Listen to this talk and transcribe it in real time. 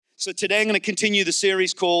So today I'm going to continue the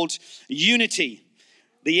series called Unity,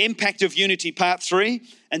 the Impact of Unity, Part 3.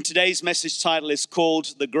 And today's message title is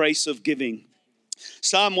called The Grace of Giving.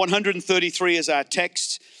 Psalm 133 is our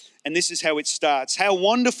text, and this is how it starts. How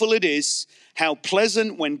wonderful it is, how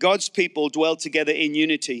pleasant when God's people dwell together in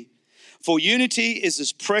unity. For unity is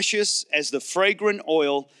as precious as the fragrant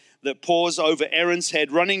oil that pours over Aaron's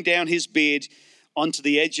head, running down his beard onto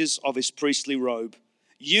the edges of his priestly robe.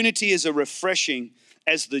 Unity is as refreshing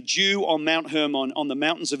as the dew on Mount Hermon on the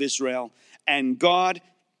mountains of Israel, and God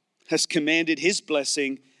has commanded his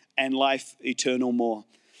blessing and life eternal more.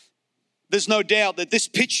 There's no doubt that this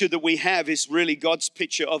picture that we have is really God's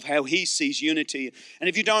picture of how he sees unity. And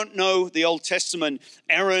if you don't know the Old Testament,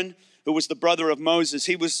 Aaron, who was the brother of Moses,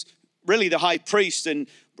 he was really the high priest, and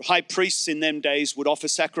high priests in them days would offer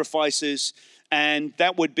sacrifices, and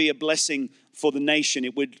that would be a blessing for the nation.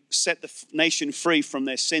 It would set the nation free from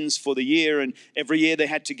their sins for the year, and every year they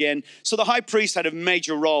had to again. So the high priest had a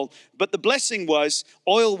major role, but the blessing was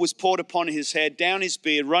oil was poured upon his head, down his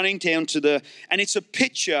beard, running down to and it's a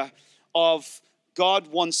picture of God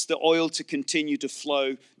wants the oil to continue to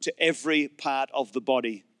flow to every part of the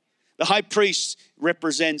body. The high priest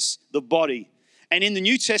represents the body. And in the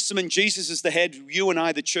New Testament, Jesus is the head. You and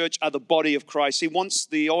I, the church, are the body of Christ. He wants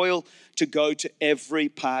the oil to go to every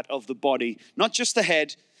part of the body. Not just the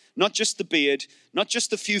head, not just the beard, not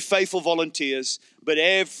just a few faithful volunteers, but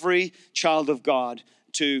every child of God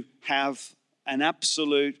to have an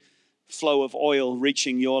absolute flow of oil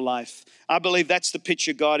reaching your life. I believe that's the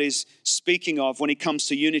picture God is speaking of when it comes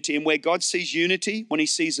to unity. And where God sees unity, when he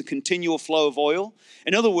sees a continual flow of oil.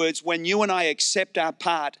 In other words, when you and I accept our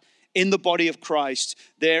part in the body of Christ,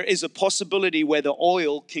 there is a possibility where the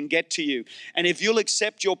oil can get to you. And if you'll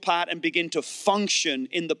accept your part and begin to function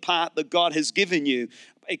in the part that God has given you,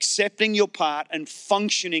 accepting your part and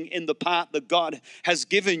functioning in the part that God has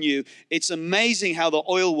given you, it's amazing how the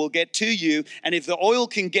oil will get to you. And if the oil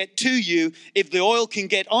can get to you, if the oil can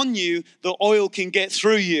get on you, the oil can get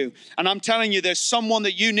through you. And I'm telling you, there's someone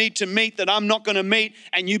that you need to meet that I'm not going to meet,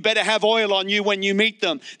 and you better have oil on you when you meet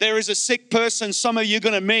them. There is a sick person some of you are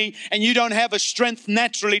going to meet, and you don't have a strength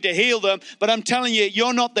naturally to heal them, but I'm telling you,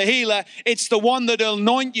 you're not the healer. It's the one that'll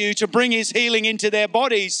anoint you to bring his healing into their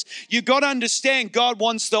bodies. You got to understand, God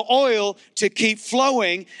wants the oil to keep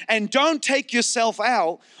flowing, and don't take yourself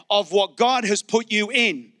out of what God has put you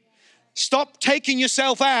in. Stop taking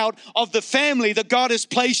yourself out of the family that God has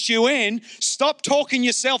placed you in. Stop talking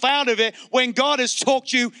yourself out of it when God has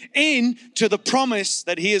talked you in to the promise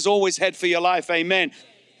that he has always had for your life. Amen.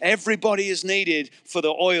 Everybody is needed for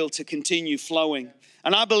the oil to continue flowing.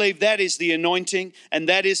 And I believe that is the anointing, and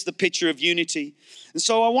that is the picture of unity. And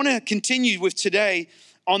so I want to continue with today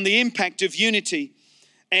on the impact of unity.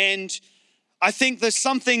 And I think there's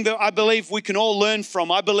something that I believe we can all learn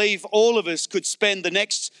from. I believe all of us could spend the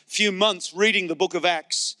next few months reading the book of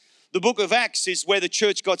Acts. The book of Acts is where the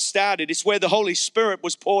church got started. It's where the Holy Spirit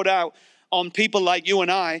was poured out on people like you and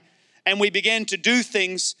I. And we began to do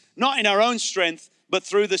things not in our own strength, but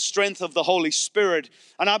through the strength of the Holy Spirit.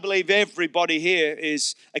 And I believe everybody here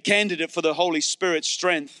is a candidate for the Holy Spirit's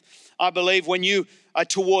strength. I believe when you are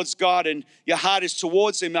towards God and your heart is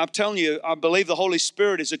towards him, I'm telling you, I believe the Holy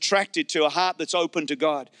Spirit is attracted to a heart that's open to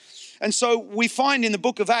God. And so we find in the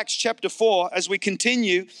book of Acts chapter 4, as we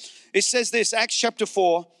continue, it says this, Acts chapter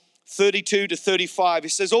 4, 32 to 35.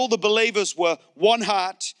 It says, all the believers were one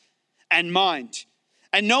heart and mind,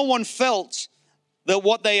 and no one felt that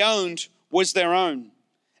what they owned was their own.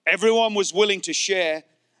 Everyone was willing to share,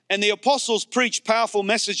 and the apostles preached powerful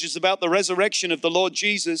messages about the resurrection of the Lord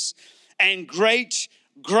Jesus, and great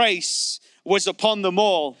grace was upon them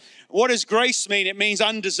all. What does grace mean? It means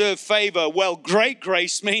undeserved favor. Well, great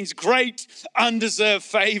grace means great undeserved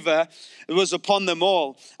favor. It was upon them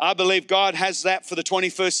all. I believe God has that for the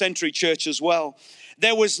 21st century church as well.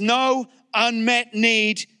 There was no unmet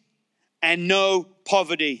need and no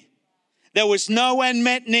poverty. There was no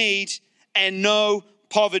unmet need and no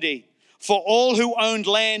poverty. For all who owned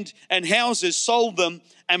land and houses sold them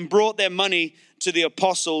and brought their money to the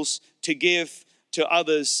apostles to give to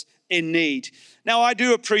others in need. Now, I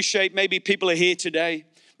do appreciate maybe people are here today.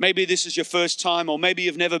 Maybe this is your first time, or maybe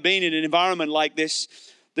you've never been in an environment like this.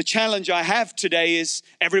 The challenge I have today is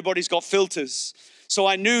everybody's got filters. So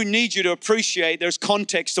I need you to appreciate there's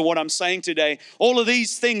context to what I'm saying today. All of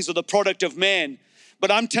these things are the product of man.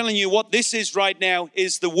 But I'm telling you what this is right now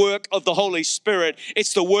is the work of the Holy Spirit.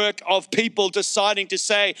 It's the work of people deciding to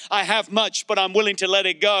say, I have much, but I'm willing to let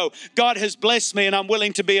it go. God has blessed me and I'm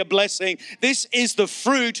willing to be a blessing. This is the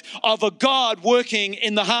fruit of a God working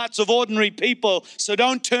in the hearts of ordinary people. So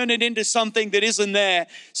don't turn it into something that isn't there.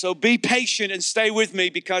 So be patient and stay with me,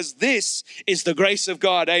 because this is the grace of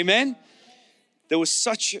God. Amen. There was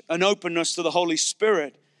such an openness to the Holy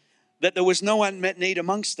Spirit that there was no unmet need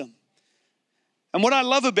amongst them. And what I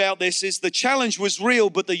love about this is the challenge was real,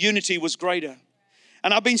 but the unity was greater.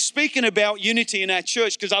 And I've been speaking about unity in our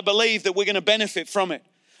church because I believe that we're going to benefit from it.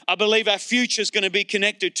 I believe our future is going to be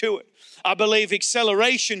connected to it. I believe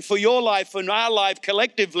acceleration for your life and our life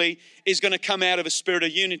collectively is going to come out of a spirit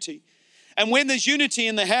of unity. And when there's unity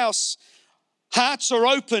in the house, hearts are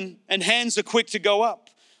open and hands are quick to go up.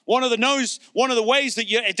 One of the ways that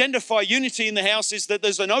you identify unity in the house is that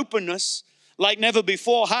there's an openness like never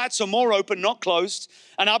before. Hearts are more open, not closed.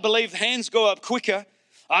 And I believe hands go up quicker.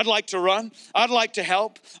 I'd like to run. I'd like to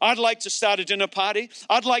help. I'd like to start a dinner party.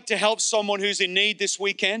 I'd like to help someone who's in need this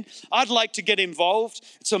weekend. I'd like to get involved.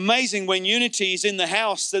 It's amazing when unity is in the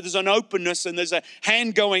house that there's an openness and there's a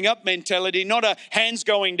hand going up mentality, not a hands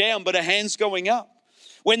going down, but a hands going up.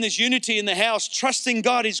 When there's unity in the house, trusting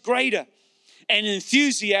God is greater and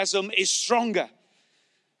enthusiasm is stronger.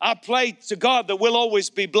 I pray to God that we'll always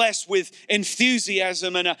be blessed with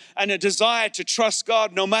enthusiasm and a desire to trust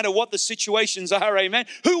God no matter what the situations are, amen.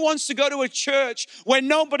 Who wants to go to a church where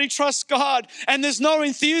nobody trusts God and there's no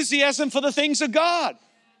enthusiasm for the things of God?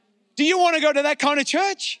 Do you want to go to that kind of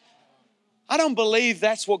church? I don't believe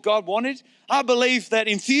that's what God wanted. I believe that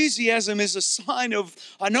enthusiasm is a sign of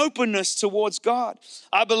an openness towards God.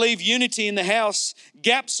 I believe unity in the house,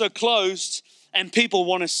 gaps are closed and people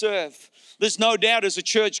want to serve. There's no doubt as a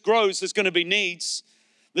church grows, there's going to be needs.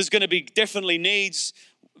 There's going to be definitely needs.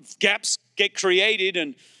 Gaps get created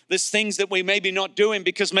and there's things that we may be not doing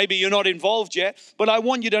because maybe you're not involved yet. But I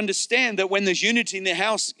want you to understand that when there's unity in the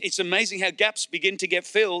house, it's amazing how gaps begin to get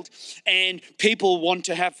filled and people want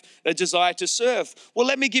to have a desire to serve. Well,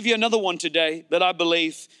 let me give you another one today that I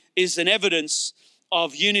believe is an evidence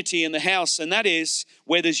of unity in the house. And that is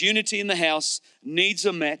where there's unity in the house, needs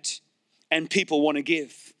are met and people want to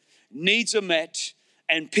give. Needs are met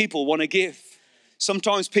and people want to give.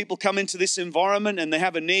 Sometimes people come into this environment and they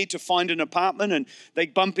have a need to find an apartment and they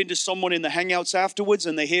bump into someone in the hangouts afterwards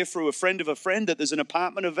and they hear through a friend of a friend that there's an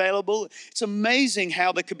apartment available. It's amazing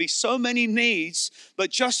how there could be so many needs, but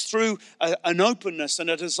just through an openness and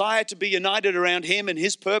a desire to be united around Him and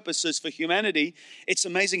His purposes for humanity, it's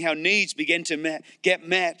amazing how needs begin to get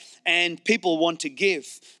met and people want to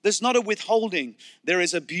give. There's not a withholding. There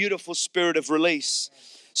is a beautiful spirit of release.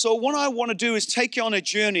 So what I want to do is take you on a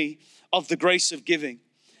journey of the grace of giving.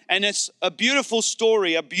 And it's a beautiful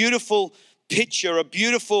story, a beautiful picture, a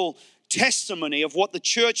beautiful testimony of what the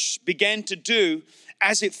church began to do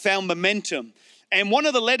as it found momentum. And one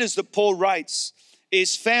of the letters that Paul writes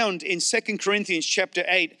is found in 2 Corinthians chapter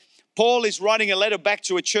 8. Paul is writing a letter back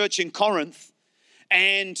to a church in Corinth.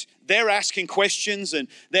 And they're asking questions and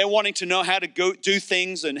they're wanting to know how to go do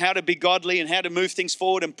things and how to be godly and how to move things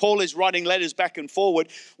forward. And Paul is writing letters back and forward.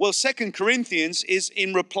 Well, 2 Corinthians is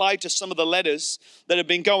in reply to some of the letters that have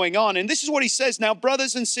been going on. And this is what he says. Now,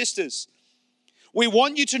 brothers and sisters, we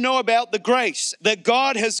want you to know about the grace that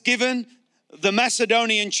God has given the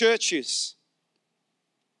Macedonian churches.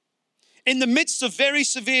 In the midst of very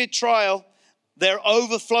severe trial, their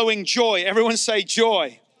overflowing joy, everyone say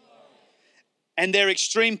joy. And their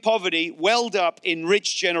extreme poverty welled up in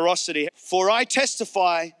rich generosity. For I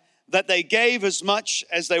testify that they gave as much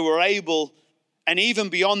as they were able and even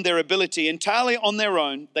beyond their ability. Entirely on their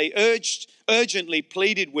own, they urgently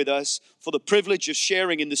pleaded with us for the privilege of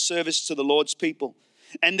sharing in the service to the Lord's people.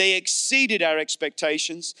 And they exceeded our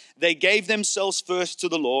expectations. They gave themselves first to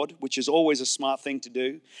the Lord, which is always a smart thing to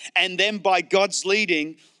do, and then by God's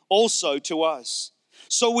leading also to us.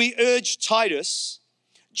 So we urge Titus,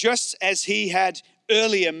 just as he had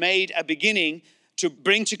earlier made a beginning to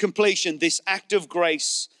bring to completion this act of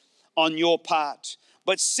grace on your part.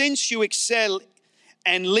 But since you excel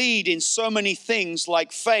and lead in so many things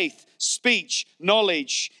like faith, speech,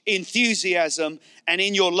 knowledge, enthusiasm, and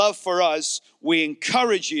in your love for us, we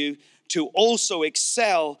encourage you to also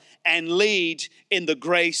excel and lead in the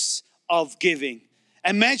grace of giving.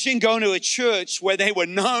 Imagine going to a church where they were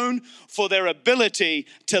known for their ability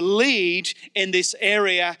to lead in this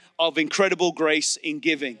area of incredible grace in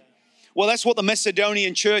giving. Well, that's what the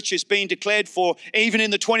Macedonian church is being declared for. Even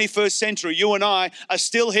in the 21st century, you and I are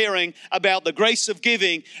still hearing about the grace of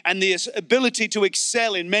giving and the ability to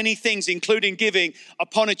excel in many things, including giving,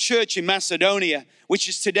 upon a church in Macedonia, which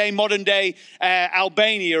is today modern day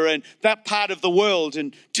Albania and that part of the world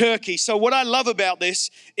and Turkey. So what I love about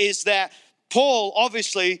this is that Paul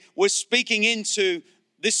obviously was speaking into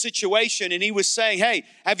this situation, and he was saying, hey,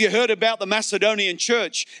 have you heard about the Macedonian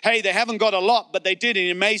church? Hey, they haven't got a lot, but they did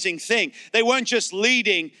an amazing thing. They weren't just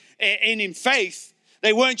leading in faith.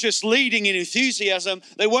 They weren't just leading in enthusiasm.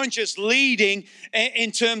 They weren't just leading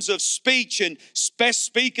in terms of speech and best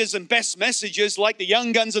speakers and best messages like the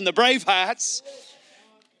Young Guns and the Bravehearts.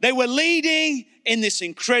 They were leading in this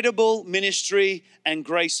incredible ministry and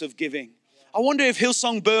grace of giving. I wonder if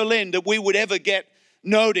Hillsong Berlin, that we would ever get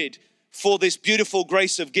noted for this beautiful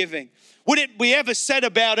grace of giving. Would it be ever said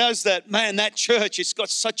about us that, man, that church, it's got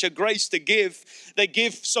such a grace to give. They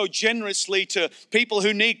give so generously to people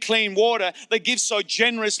who need clean water. They give so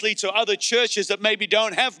generously to other churches that maybe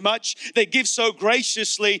don't have much. They give so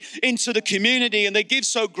graciously into the community, and they give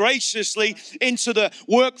so graciously into the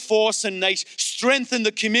workforce, and they strengthen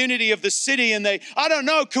the community of the city. And I don't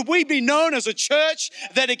know, could we be known as a church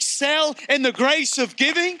that excel in the grace of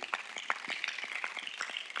giving?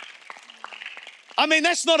 I mean,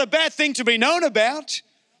 that's not a bad thing to be known about.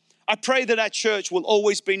 I pray that our church will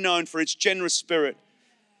always be known for its generous spirit.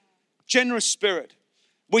 Generous spirit.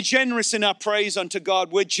 We're generous in our praise unto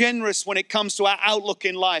God. We're generous when it comes to our outlook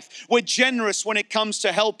in life. We're generous when it comes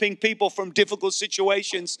to helping people from difficult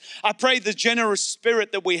situations. I pray the generous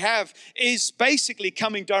spirit that we have is basically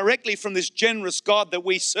coming directly from this generous God that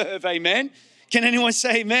we serve. Amen. Can anyone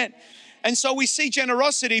say amen? And so we see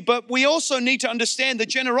generosity, but we also need to understand that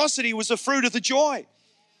generosity was a fruit of the joy.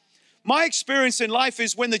 My experience in life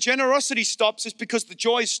is when the generosity stops, it's because the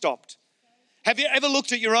joy stopped. Have you ever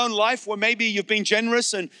looked at your own life where maybe you've been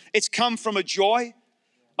generous and it's come from a joy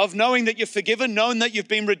of knowing that you're forgiven, knowing that you've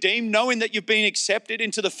been redeemed, knowing that you've been accepted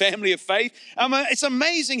into the family of faith? It's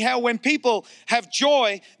amazing how when people have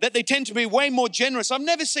joy that they tend to be way more generous. I've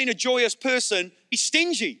never seen a joyous person be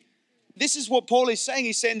stingy. This is what Paul is saying.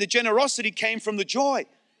 He's saying the generosity came from the joy.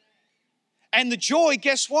 And the joy,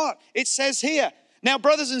 guess what? It says here, now,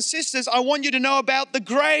 brothers and sisters, I want you to know about the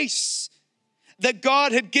grace that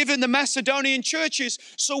God had given the Macedonian churches.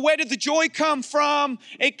 So where did the joy come from?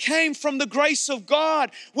 It came from the grace of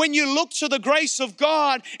God. When you look to the grace of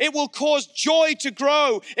God, it will cause joy to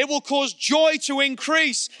grow. It will cause joy to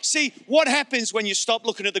increase. See, what happens when you stop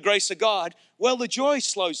looking at the grace of God? Well, the joy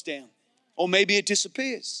slows down, or maybe it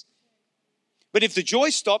disappears. But if the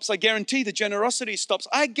joy stops, I guarantee the generosity stops.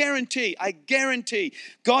 I guarantee,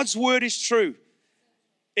 God's word is true.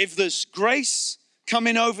 If there's grace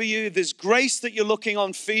coming over you, if there's grace that you're looking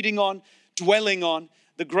on, feeding on, dwelling on,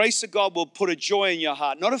 the grace of God will put a joy in your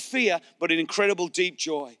heart. Not a fear, but an incredible deep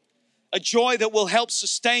joy. A joy that will help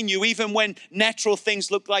sustain you even when natural things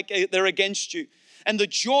look like they're against you. And the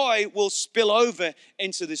joy will spill over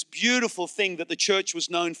into this beautiful thing that the church was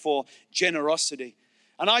known for, generosity.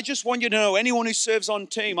 And I just want you to know, anyone who serves on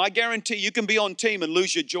team, I guarantee you can be on team and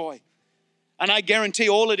lose your joy. And I guarantee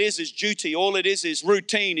all it is duty. All it is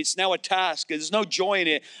routine. It's now a task. There's no joy in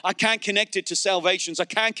it. I can't connect it to salvations. I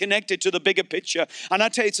can't connect it to the bigger picture. And I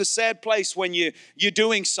tell you, it's a sad place when you're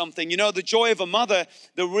doing something. You know, the joy of a mother,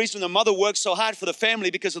 the reason the mother works so hard for the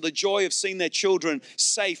family, because of the joy of seeing their children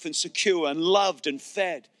safe and secure and loved and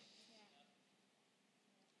fed.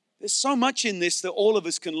 There's so much in this that all of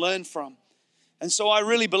us can learn from. And so I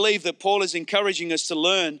really believe that Paul is encouraging us to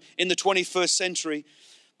learn in the 21st century.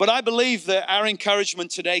 But I believe that our encouragement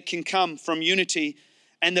today can come from unity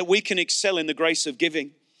and that we can excel in the grace of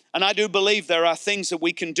giving. And I do believe there are things that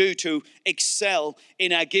we can do to excel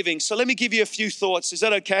in our giving. So let me give you a few thoughts. Is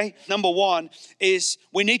that okay? Number one is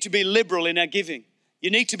we need to be liberal in our giving. You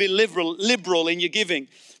need to be liberal in your giving.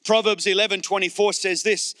 Proverbs 11:24 says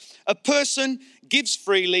this: a person gives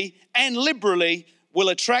freely and liberally will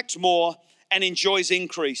attract more and enjoys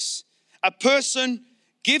increase. A person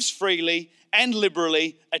gives freely and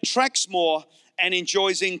liberally attracts more and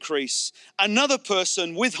enjoys increase. Another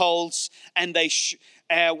person withholds and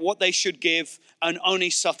what they should give and only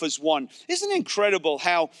suffers want. Isn't it incredible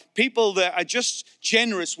how people that are just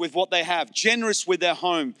generous with what they have, generous with their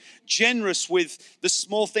home, generous with the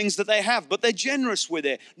small things that they have, but they're generous with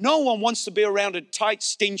it. No one wants to be around a tight,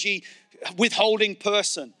 stingy, withholding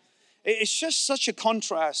person. It's just such a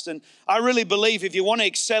contrast. And I really believe if you want to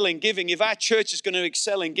excel in giving, if our church is going to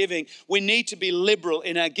excel in giving, we need to be liberal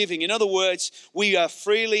in our giving. In other words, we are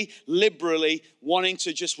freely, liberally wanting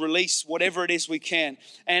to just release whatever it is we can.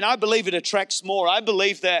 And I believe it attracts more. I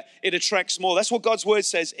believe that it attracts more. That's what God's word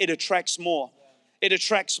says. It attracts more. It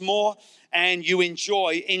attracts more, and you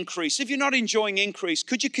enjoy increase. If you're not enjoying increase,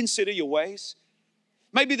 could you consider your ways?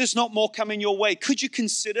 Maybe there's not more coming your way. Could you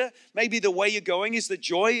consider maybe the way you're going? Is there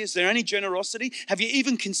joy? Is there any generosity? Have you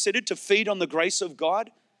even considered to feed on the grace of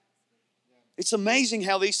God? It's amazing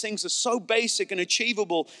how these things are so basic and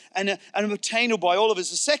achievable and obtainable by all of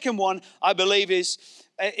us. The second one, I believe, is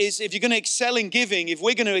if you're going to excel in giving, if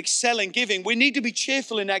we're going to excel in giving, we need to be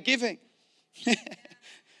cheerful in our giving.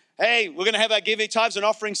 Hey, we're going to have our giving tithes and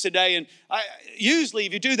offerings today. And usually,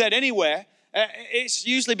 if you do that anywhere, it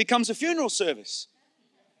usually becomes a funeral service.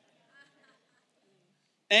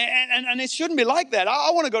 And it shouldn't be like that.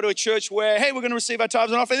 I want to go to a church where, hey, we're going to receive our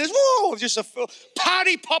tithes and offerings. Whoa, just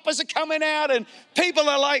party poppers are coming out and people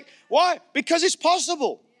are like, why? Because it's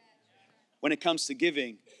possible. When it comes to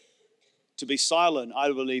giving, to be silent, I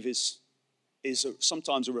believe, is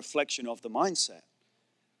sometimes a reflection of the mindset.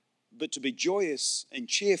 But to be joyous and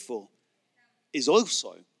cheerful is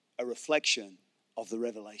also a reflection of the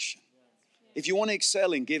revelation. If you want to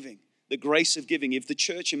excel in giving, the grace of giving. If the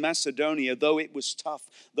church in Macedonia, though it was tough,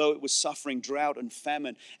 though it was suffering drought and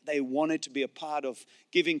famine, they wanted to be a part of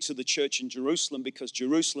giving to the church in Jerusalem because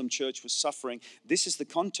Jerusalem church was suffering. This is the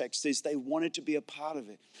context, is they wanted to be a part of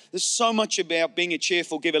it. There's so much about being a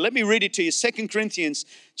cheerful giver. Let me read it to you. 2 Corinthians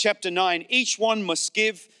chapter 9. Each one must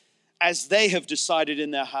give as they have decided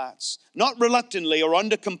in their hearts, not reluctantly or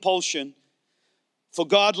under compulsion, for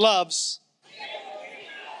God loves.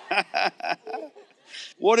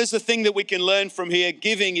 What is the thing that we can learn from here?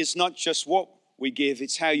 Giving is not just what we give,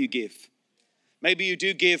 it's how you give. Maybe you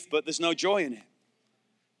do give, but there's no joy in it.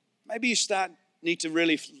 Maybe you need to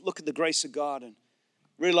really look at the grace of God and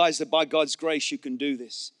realize that by God's grace you can do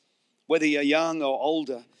this, whether you're young or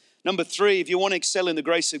older. Number 3, if you want to excel in the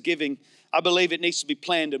grace of giving, I believe it needs to be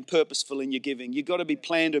planned and purposeful in your giving. You've got to be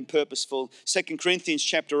planned and purposeful. 2 Corinthians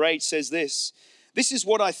chapter 8 says this. This is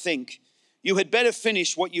what I think. You had better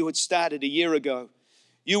finish what you had started a year ago.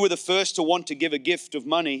 You were the first to want to give a gift of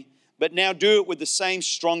money, but now do it with the same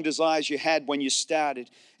strong desires you had when you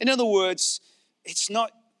started. In other words, it's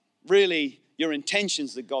not really your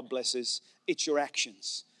intentions that God blesses, it's your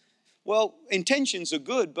actions. Well, intentions are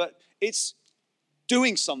good, but it's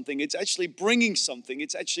doing something. It's actually bringing something.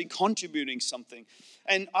 It's actually contributing something.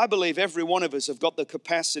 And I believe every one of us have got the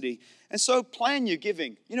capacity. And so plan your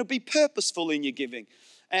giving. Be purposeful in your giving.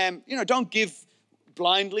 Don't give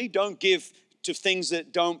blindly. Don't give to things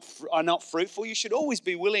that are not fruitful. You should always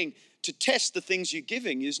be willing to test the things you're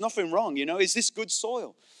giving. There's nothing wrong. Is this good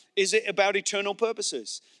soil? Is it about eternal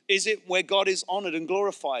purposes? Is it where God is honored and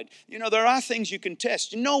glorified? There are things you can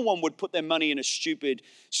test. No one would put their money in a stupid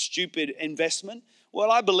investment.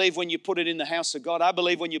 Well, I believe when you put it in the house of God, I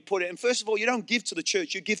believe when you put it, and first of all, you don't give to the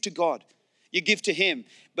church, you give to God. You give to Him.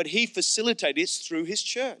 But He facilitates it through His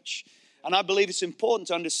church. And I believe it's important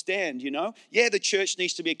to understand, yeah, the church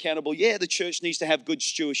needs to be accountable. Yeah, the church needs to have good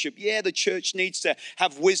stewardship. Yeah, the church needs to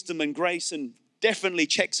have wisdom and grace and definitely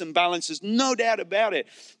checks and balances, no doubt about it.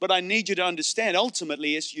 But I need you to understand,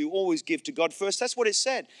 ultimately, is you always give to God first. That's what it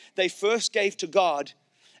said. They first gave to God,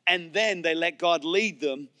 and then they let God lead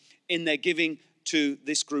them in their giving to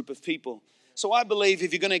this group of people. So I believe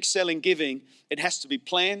if you're going to excel in giving, it has to be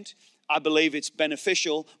planned. I believe it's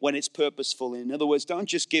beneficial when it's purposeful. In other words, don't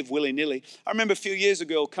just give willy-nilly. I remember a few years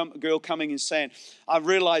ago, a girl coming and saying, I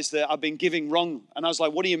realized that I've been giving wrong. And I was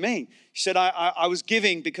like, what do you mean? She said, I was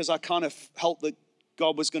giving because I kind of felt that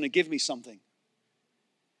God was going to give me something.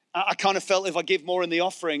 I kind of felt if I give more in the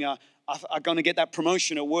offering, I'm going to get that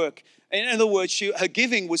promotion at work. In other words, her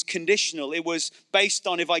giving was conditional. It was based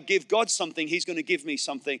on if I give God something, He's going to give me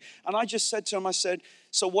something. And I just said to him, I said,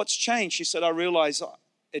 so what's changed? She said, I realized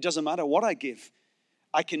it doesn't matter what I give.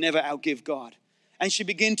 I can never outgive God. And she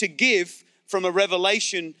began to give from a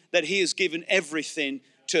revelation that He has given everything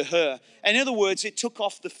to her. And in other words, it took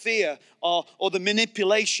off the fear or the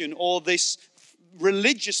manipulation or this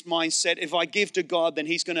religious mindset. If I give to God, then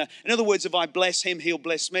He's going to, in other words, if I bless Him, He'll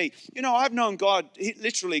bless me. I've known God,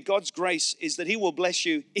 literally God's grace is that He will bless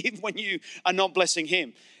you even when you are not blessing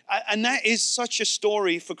Him. And that is such a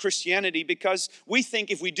story for Christianity because we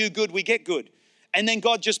think if we do good, we get good. And then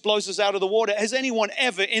God just blows us out of the water. Has anyone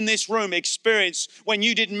ever in this room experienced when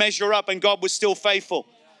you didn't measure up and God was still faithful?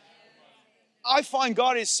 I find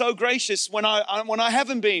God is so gracious when I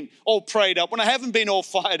haven't been all prayed up, when I haven't been all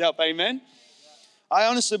fired up, amen? I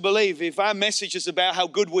honestly believe if our message is about how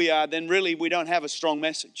good we are, then really we don't have a strong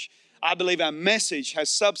message. I believe our message has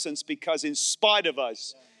substance because in spite of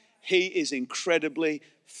us, He is incredibly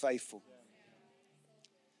faithful.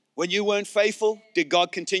 When you weren't faithful, did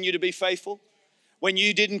God continue to be faithful? When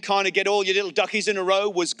you didn't kind of get all your little duckies in a row,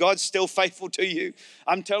 was God still faithful to you?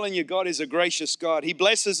 I'm telling you, God is a gracious God. He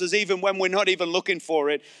blesses us even when we're not even looking for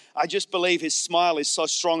it. I just believe His smile is so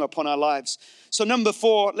strong upon our lives. So number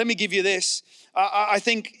 4, let me give you this. I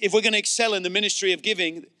think if we're going to excel in the ministry of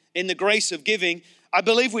giving, in the grace of giving, I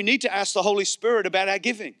believe we need to ask the Holy Spirit about our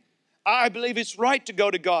giving. I believe it's right to go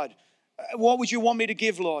to God. What would you want me to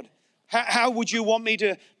give, Lord? How would you want me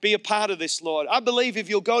to be a part of this, Lord? I believe if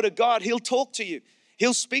you'll go to God, He'll talk to you.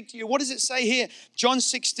 He'll speak to you. What does it say here? John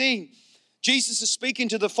 16. Jesus is speaking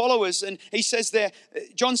to the followers and He says there,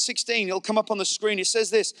 John 16, it'll come up on the screen. It says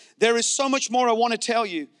this, there is so much more I want to tell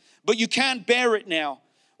you, but you can't bear it now.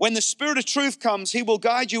 When the Spirit of truth comes, He will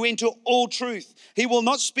guide you into all truth. He will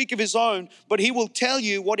not speak of His own, but He will tell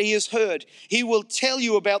you what He has heard. He will tell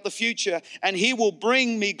you about the future, and He will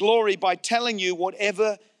bring me glory by telling you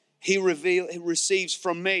whatever He receives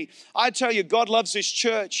from me. I tell you, God loves His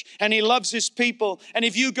church and He loves His people. And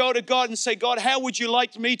if you go to God and say, God, how would you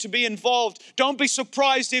like me to be involved? Don't be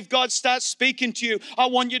surprised if God starts speaking to you. I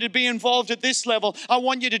want you to be involved at this level. I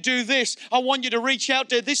want you to do this. I want you to reach out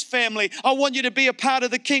to this family. I want you to be a part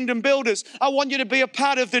of the kingdom builders. I want you to be a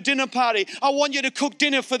part of the dinner party. I want you to cook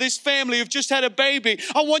dinner for this family who've just had a baby.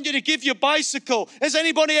 I want you to give your bicycle. Has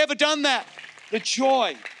anybody ever done that? The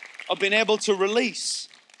joy of being able to release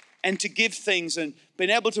and to give things and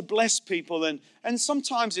being able to bless people. And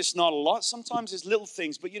sometimes it's not a lot. Sometimes it's little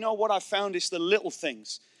things. But you know what I found is the little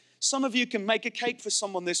things. Some of you can make a cake for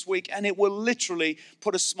someone this week and it will literally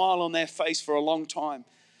put a smile on their face for a long time.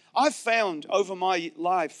 I've found over my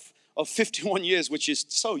life of 51 years, which is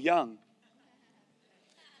so young,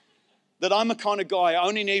 that I'm a kind of guy, I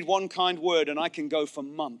only need one kind word and I can go for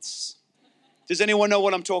months. Does anyone know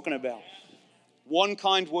what I'm talking about? One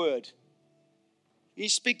kind word. You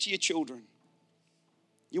speak to your children.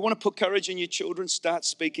 You want to put courage in your children? Start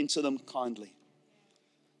speaking to them kindly.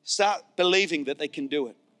 Start believing that they can do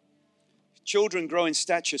it. Children grow in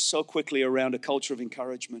stature so quickly around a culture of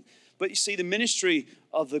encouragement. But you see, the ministry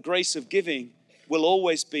of the grace of giving will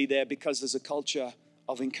always be there because there's a culture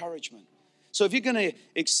of encouragement. So if you're going to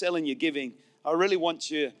excel in your giving, I really want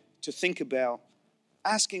you to think about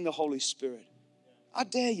asking the Holy Spirit. I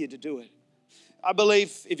dare you to do it. I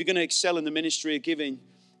believe if you're going to excel in the ministry of giving,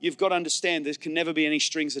 you've got to understand there can never be any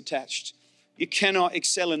strings attached. You cannot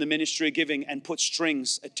excel in the ministry of giving and put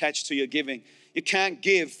strings attached to your giving. You can't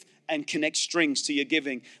give and connect strings to your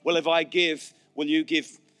giving. Well, if I give, will you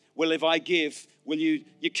give? Well, if I give, will you?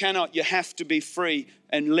 You cannot. You have to be free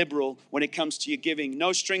and liberal when it comes to your giving.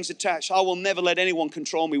 No strings attached. I will never let anyone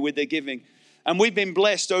control me with their giving. And we've been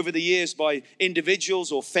blessed over the years by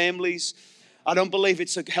individuals or families. I don't believe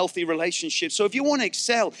it's a healthy relationship. So if you want to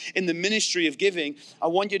excel in the ministry of giving, I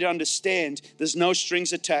want you to understand there's no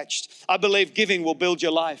strings attached. I believe giving will build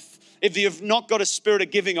your life. If you've not got a spirit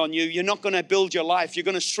of giving on you, you're not going to build your life. You're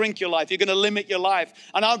going to shrink your life. You're going to limit your life.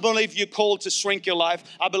 And I believe you're called to shrink your life.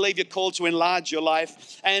 I believe you're called to enlarge your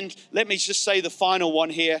life. And let me just say the final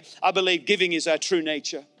one here. I believe giving is our true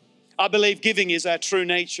nature. I believe giving is our true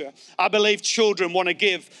nature. I believe children want to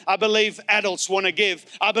give. I believe adults want to give.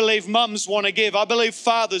 I believe mums want to give. I believe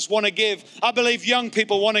fathers want to give. I believe young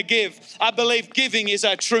people want to give. I believe giving is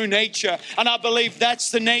our true nature. And I believe that's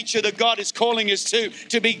the nature that God is calling us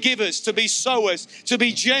to be givers, to be sowers, to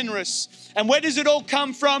be generous. And where does it all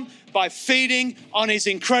come from? By feeding on His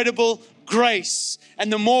incredible grace.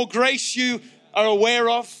 And the more grace you are aware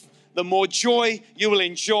of, the more joy you will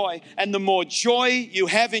enjoy. And the more joy you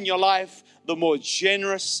have in your life, the more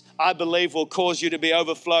generous, I believe, will cause you to be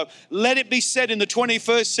overflow. Let it be said in the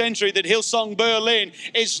 21st century that Hillsong Berlin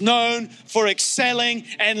is known for excelling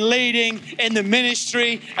and leading in the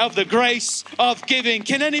ministry of the grace of giving.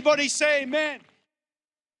 Can anybody say amen?